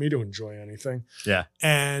 Can't get me to enjoy anything. Yeah.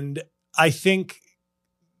 And I think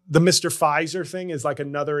the Mr. Pfizer thing is like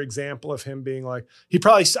another example of him being like,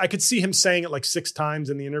 I could see him saying it like 6 times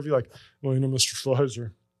in the interview, like, well, Mr.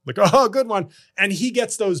 Pfizer, like, oh, good one. And he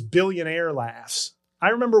gets those billionaire laughs. I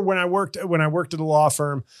remember when I worked at a law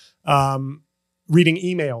firm, reading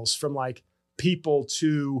emails from like people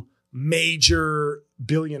to major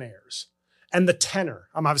billionaires, and the tenor,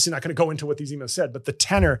 I'm obviously not going to go into what these emails said, but the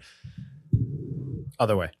tenor,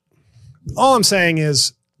 other way. All I'm saying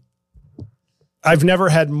is, I've never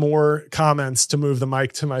had more comments to move the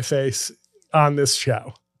mic to my face on this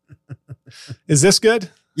show. Is this good?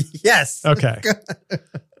 Yes. Okay.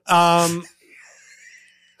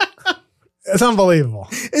 It's unbelievable.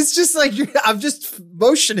 It's It's just like I'm just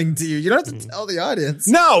motioning to you. You don't have to tell the audience.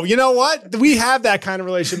 No, you know what? We have that kind of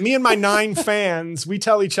relationship. Me and my 9 fans, we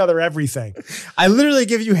tell each other everything. I literally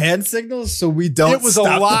give you hand signals so we don't. It was a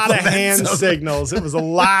lot of hand signals. It was a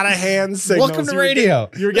lot of hand signals. Welcome to radio.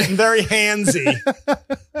 You were getting very handsy.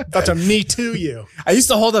 About to me too you. I used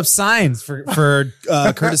to hold up signs for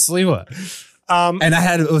Curtis Sliwa. And I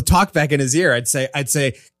had a talk back in his ear. I'd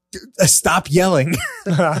say, stop yelling.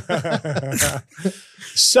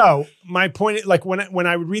 So my point, like when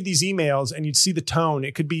I would read these emails and you'd see the tone,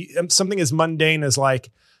 it could be something as mundane as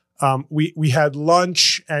like, we had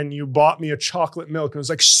lunch and you bought me a chocolate milk. And it was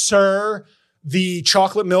like, sir, the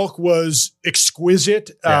chocolate milk was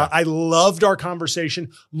exquisite. I loved our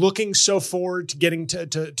conversation. Looking so forward to getting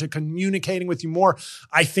to communicating with you more.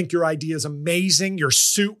 I think your idea is amazing. Your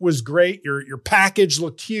suit was great. Your package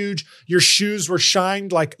looked huge. Your shoes were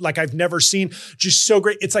shined like I've never seen. Just so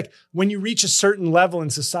great. It's like when you reach a certain level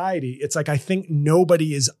in society, it's like I think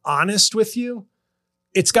nobody is honest with you.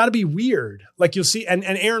 It's got to be weird. Like you'll see, and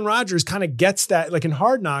Aaron Rodgers kind of gets that. Like in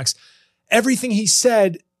Hard Knocks, everything he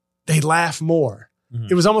said, they laugh more. Mm-hmm.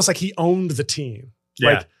 It was almost like he owned the team. Yeah.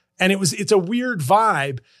 Like, and it's a weird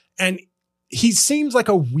vibe. And he seems like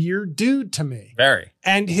a weird dude to me. Very.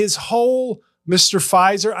 And his whole Mr.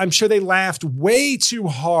 Pfizer, I'm sure they laughed way too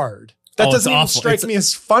hard. That doesn't even strike me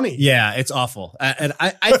as funny. Yeah, it's awful. And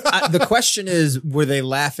I the question is, were they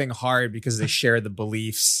laughing hard because they share the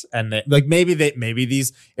beliefs and they, like maybe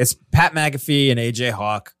it's Pat McAfee and AJ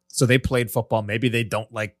Hawk. So they played football. Maybe they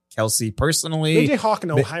don't like Kelsey personally. AJ Hawk,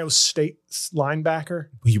 an Ohio State linebacker.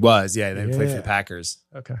 He was, yeah. They played for the Packers.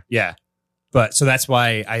 Okay. Yeah. But so that's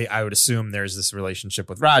why I would assume there's this relationship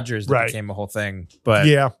with Rodgers that became a whole thing. But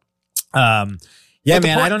yeah. Yeah,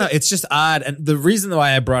 man, I don't know. It's just odd. And the reason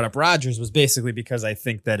why I brought up Rodgers was basically because I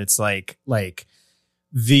think that it's like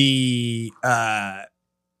the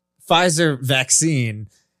Pfizer vaccine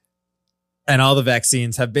and all the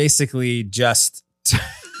vaccines have basically just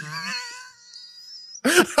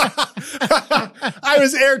I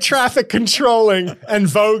was air traffic controlling and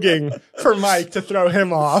voguing for Mike to throw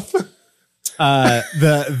him off.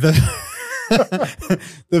 The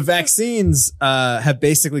vaccines have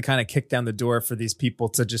basically kind of kicked down the door for these people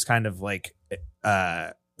to just kind of like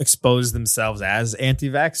expose themselves as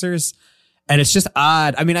anti-vaxxers. And it's just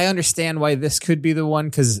odd. I mean, I understand why this could be the one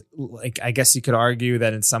because like I guess you could argue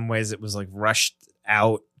that in some ways it was like rushed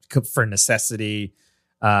out for necessity.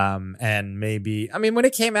 And maybe, I mean, when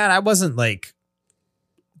it came out, I wasn't like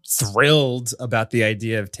thrilled about the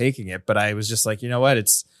idea of taking it, but I was just like, you know what,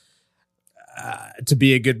 it's to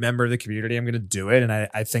be a good member of the community, I'm going to do it. And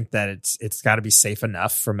I think that it's got to be safe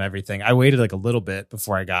enough from everything. I waited like a little bit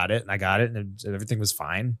before I got it and I got it and everything was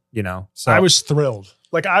fine, you know? So I was thrilled.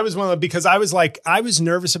 Like I was one of the, because I was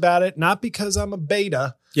nervous about it, not because I'm a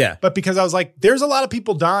beta, but because I was like, there's a lot of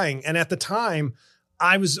people dying. And at the time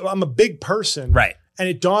I'm a big person. Right. And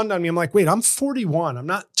it dawned on me, I'm like, wait, I'm 41. I'm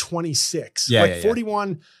not 26. Yeah, like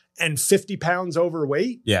 41 and 50 pounds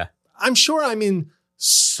overweight. Yeah. I'm sure I'm in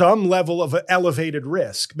some level of elevated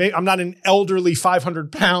risk. I'm not an elderly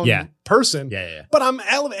 500 pound person. Yeah. But I'm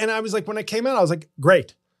elevated. And I was like, when it came out, I was like,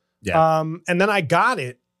 great. Yeah. And then I got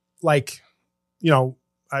it like, you know,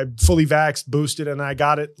 I fully vaxxed, boosted, and I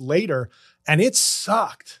got it later. And it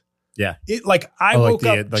sucked. Yeah. It like I woke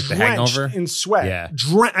up like the drenched hangover in sweat. Yeah.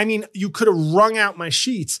 I mean, you could have wrung out my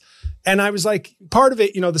sheets. And I was like, part of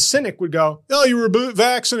it, you know, the cynic would go, oh, you were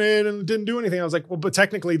vaccinated and it didn't do anything. I was like, well, but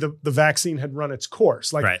technically the vaccine had run its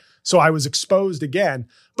course. Like, so I was exposed again.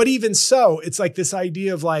 But even so, it's like this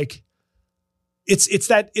idea of like, it's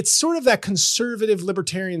sort of that conservative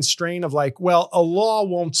libertarian strain of like, well, a law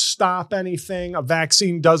won't stop anything. A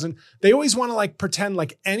vaccine doesn't. They always want to like pretend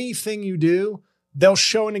like anything you do, they'll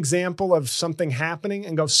show an example of something happening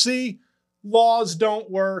and go, see, laws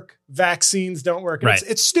don't work, vaccines don't work.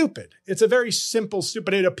 It's stupid. It's a very simple,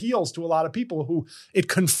 stupid. It appeals to a lot of people who it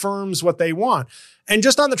confirms what they want. And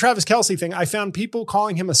just on the Travis Kelce thing, I found people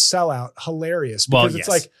calling him a sellout hilarious because it's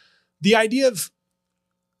like the idea of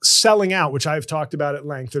selling out, which I've talked about at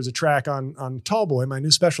length. There's a track on Tallboy, my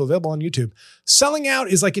new special available on YouTube. Selling out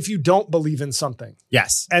is like if you don't believe in something.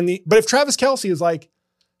 Yes. But if Travis Kelce is like,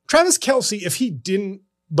 Travis Kelce, if he didn't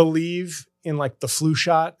believe in like the flu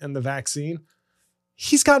shot and the vaccine,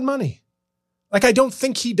 he's got money. Like, I don't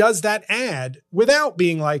think he does that ad without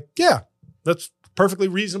being like, yeah, that's a perfectly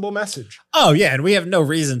reasonable message. Oh yeah. And we have no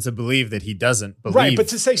reason to believe that he doesn't believe. Right. But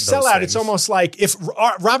to say sellout, it's almost like if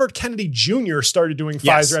Robert Kennedy Jr. started doing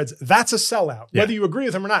Pfizer ads, that's a sellout. Yeah. Whether you agree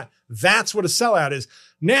with him or not, that's what a sellout is.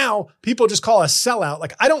 Now people just call a sellout.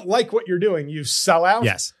 Like, I don't like what you're doing. You sell out.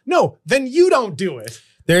 Yes. No, then you don't do it.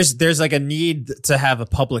 There's like a need to have a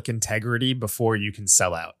public integrity before you can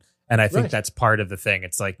sell out. And I think that's part of the thing.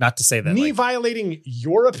 It's like, not to say that me violating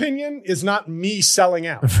your opinion is not me selling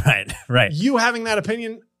out. Right. You having that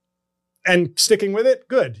opinion and sticking with it,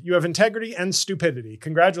 good. You have integrity and stupidity.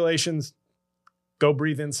 Congratulations. Go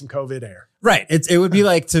breathe in some COVID air. Right. It would be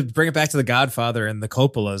like, to bring it back to The Godfather and the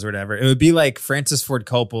Coppolas or whatever, it would be like Francis Ford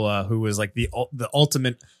Coppola, who was like the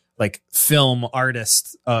ultimate like film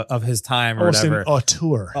artist of his time or almost whatever. An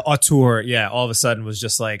auteur. Auteur, yeah. All of a sudden was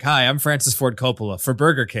just like, hi, I'm Francis Ford Coppola for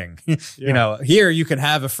Burger King. You know, here you can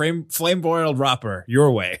have a flame broiled Whopper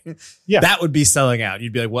your way. Yeah. That would be selling out.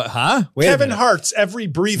 You'd be like, what, huh? Wait Kevin Hart's every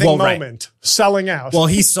breathing moment selling out. Well,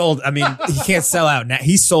 he can't sell out now.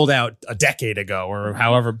 He sold out a decade ago or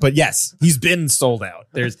however, but yes, he's been sold out.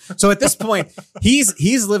 So at this point,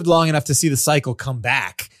 he's lived long enough to see the cycle come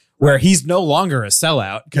back, where he's no longer a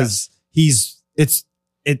sellout because he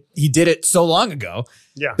did it so long ago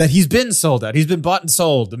that he's been sold out. He's been bought and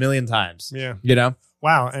sold a million times. Yeah. You know?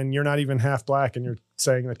 Wow. And you're not even half black and you're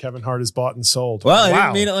saying that Kevin Hart is bought and sold. Well, I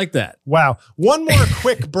didn't mean it like that. Wow. One more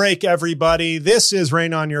quick break, everybody. This is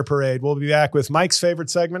Rain on Your Parade. We'll be back with Mike's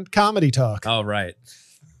favorite segment, Comedy Talk. All right.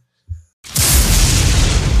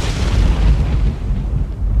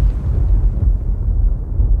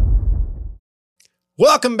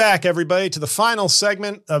 Welcome back, everybody, to the final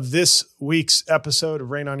segment of this week's episode of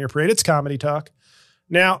Rain on Your Parade. It's Comedy Talk.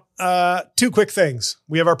 Now, two quick things.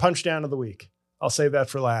 We have our punch down of the week. I'll save that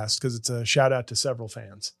for last because it's a shout out to several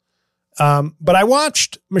fans. But I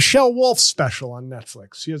watched Michelle Wolf's special on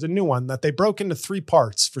Netflix. She has a new one that they broke into 3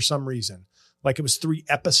 parts for some reason. Like it was 3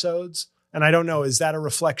 episodes. And I don't know, is that a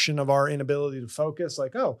reflection of our inability to focus?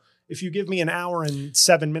 Like, oh, if you give me an hour and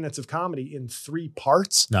 7 minutes of comedy in 3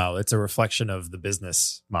 parts. No, it's a reflection of the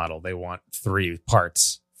business model. They want 3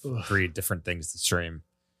 parts, 3 different things to stream.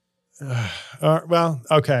 Well,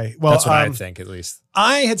 okay. Well, that's what I think, at least.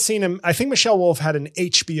 I had seen him. I think Michelle Wolf had an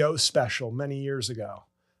HBO special many years ago.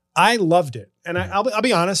 I loved it. And I'll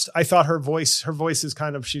be honest. I thought her voice is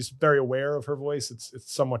kind of, she's very aware of her voice. It's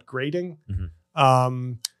somewhat grating.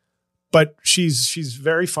 Mm-hmm. But she's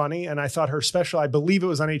very funny. And I thought her special, I believe it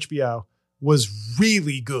was on HBO, was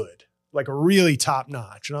really good, like a really top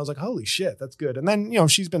notch. And I was like, holy shit, that's good. And then,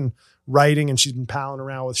 she's been writing and she's been palling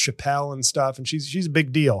around with Chappelle and stuff. And she's a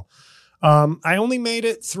big deal. I only made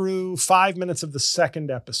it through 5 minutes of the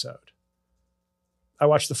second episode. I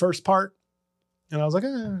watched the first part and I was like,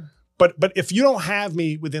 but if you don't have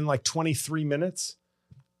me within like 23 minutes,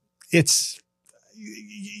 it's,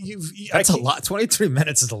 that's a lot. 23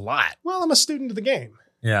 minutes is a lot. Well, I'm a student of the game.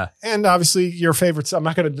 Yeah. And obviously your favorite, I'm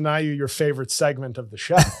not going to deny you your favorite segment of the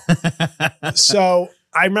show. So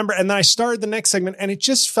I remember, and then I started the next segment and it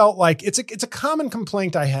just felt like it's a common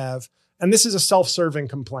complaint I have. And this is a self-serving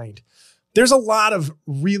complaint. There's a lot of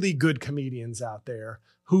really good comedians out there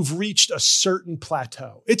who've reached a certain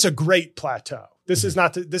plateau. It's a great plateau. This is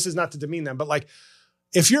not to demean them, but like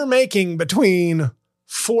if you're making between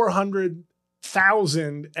 400,000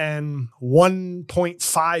 and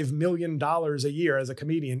 $1.5 million a year as a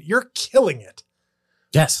comedian, you're killing it.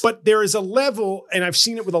 Yes. But there is a level, and I've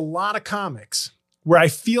seen it with a lot of comics, where I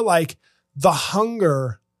feel like the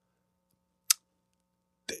hunger,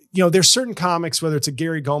 there's certain comics, whether it's a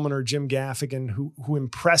Gary Gulman or Jim Gaffigan, who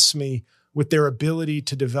impress me with their ability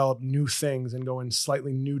to develop new things and go in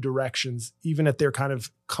slightly new directions, even at their kind of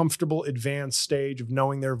comfortable advanced stage of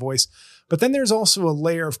knowing their voice. But then there's also a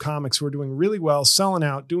layer of comics who are doing really well, selling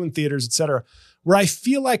out, doing theaters, et cetera, where I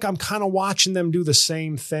feel like I'm kind of watching them do the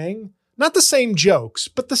same thing. Not the same jokes,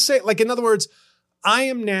 but the same, like in other words, I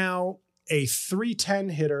am now a 310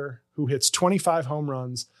 hitter who hits 25 home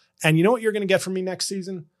runs. And you know what you're going to get from me next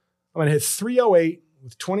season? I'm going to hit 308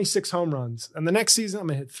 with 26 home runs. And the next season, I'm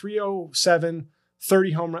going to hit 307,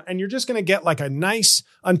 30 home runs. And you're just going to get like a nice,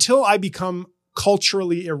 until I become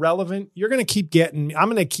culturally irrelevant, you're going to keep getting me.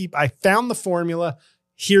 I found the formula.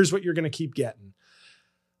 Here's what you're going to keep getting.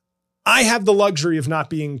 I have the luxury of not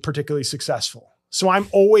being particularly successful. So I'm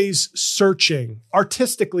always searching.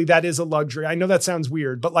 Artistically, that is a luxury. I know that sounds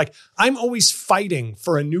weird, but like I'm always fighting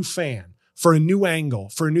for a new fan, for a new angle,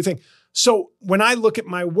 for a new thing. So when I look at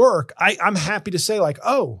my work, I'm happy to say like,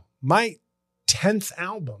 oh, my 10th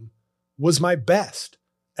album was my best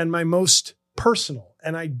and my most personal.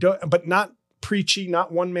 And but not preachy,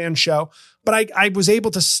 not one man show, but I was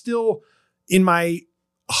able to still, in my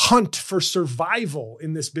hunt for survival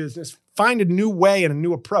in this business, find a new way and a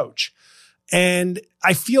new approach. And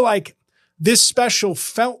I feel like this special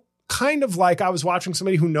felt kind of like I was watching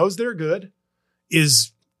somebody who knows they're good,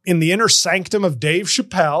 is in the inner sanctum of Dave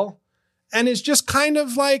Chappelle, and is just kind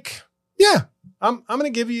of like, yeah, I'm going to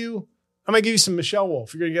give you I'm going to give you some Michelle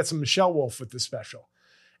Wolf. You're going to get some Michelle Wolf with this special.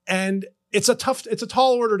 And it's a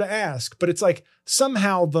tall order to ask, but it's like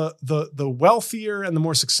somehow the wealthier and the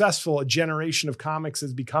more successful a generation of comics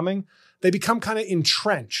is becoming, they become kind of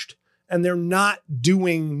entrenched and they're not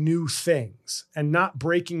doing new things and not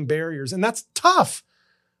breaking barriers. And that's tough.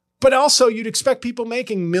 But also you'd expect people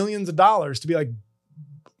making millions of dollars to be like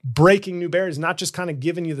breaking new barriers, not just kind of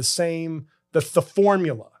giving you the same, the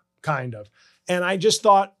formula kind of. And I just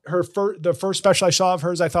thought the first special I saw of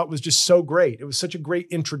hers, I thought was just so great. It was such a great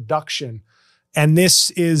introduction. And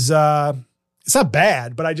this is, it's not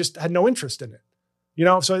bad, but I just had no interest in it. You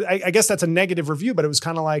know, so I guess that's a negative review, but it was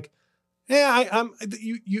kind of like, yeah,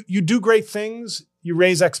 you do great things, you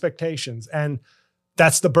raise expectations, and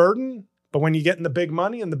that's the burden. But when you get in the big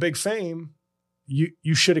money and the big fame,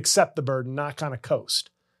 you should accept the burden, not kind of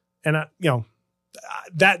coast. And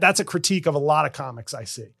that's a critique of a lot of comics I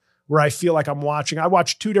see, where I feel like I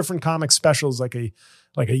watched 2 different comic specials like a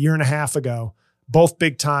year and a half ago, both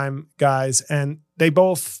big time guys, and they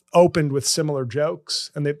both opened with similar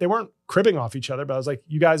jokes, and they weren't cribbing off each other, but I was like,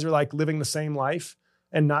 you guys are like living the same life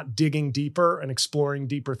and not digging deeper and exploring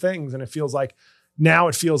deeper things. And it feels like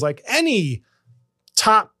any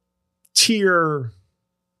top tier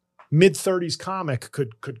mid-30s comic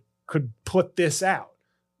could put this out.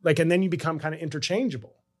 Like, and then you become kind of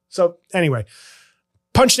interchangeable. So anyway,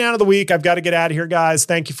 Punchdown of the week. I've got to get out of here, guys.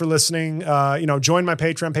 Thank you for listening. Join my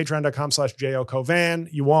Patreon, patreon.com/JOCovan.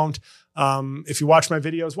 You won't. If you watch my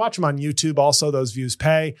videos, watch them on YouTube. Also, those views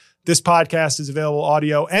pay. This podcast is available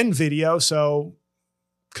audio and video. So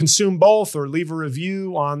consume both or leave a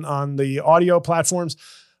review on the audio platforms.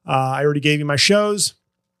 I already gave you my shows.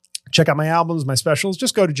 Check out my albums, my specials.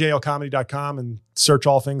 Just go to jlcomedy.com and search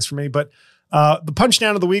all things for me. But the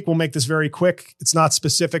Punchdown of the week, we'll make this very quick. It's not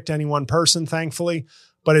specific to any one person, thankfully,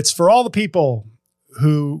 but it's for all the people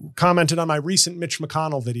who commented on my recent Mitch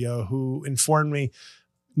McConnell video, who informed me,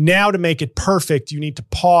 now to make it perfect, you need to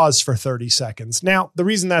pause for 30 seconds. Now, the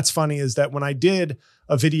reason that's funny is that when I did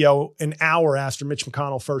a video an hour after Mitch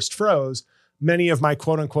McConnell first froze, many of my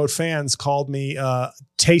quote unquote fans called me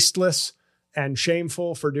tasteless and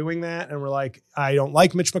shameful for doing that. And were like, I don't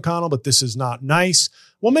like Mitch McConnell, but this is not nice.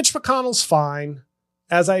 Well, Mitch McConnell's fine,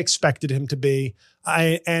 as I expected him to be.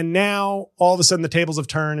 And now all of a sudden the tables have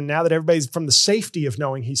turned. And now that everybody's from the safety of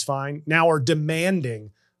knowing he's fine, now are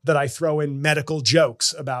demanding that I throw in medical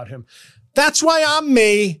jokes about him. That's why I'm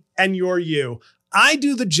me and you're you. I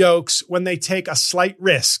do the jokes when they take a slight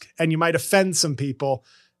risk and you might offend some people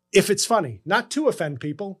if it's funny. Not to offend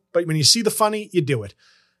people, but when you see the funny, you do it.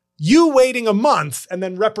 You waiting a month and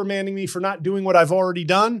then reprimanding me for not doing what I've already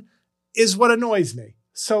done is what annoys me.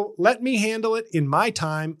 So let me handle it in my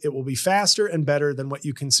time. It will be faster and better than what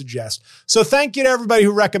you can suggest. So thank you to everybody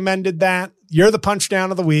who recommended that. You're the Punchdown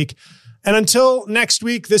of the week. And until next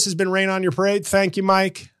week, this has been Rain on Your Parade. Thank you,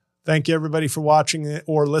 Mike. Thank you, everybody, for watching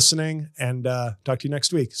or listening. And talk to you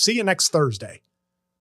next week. See you next Thursday.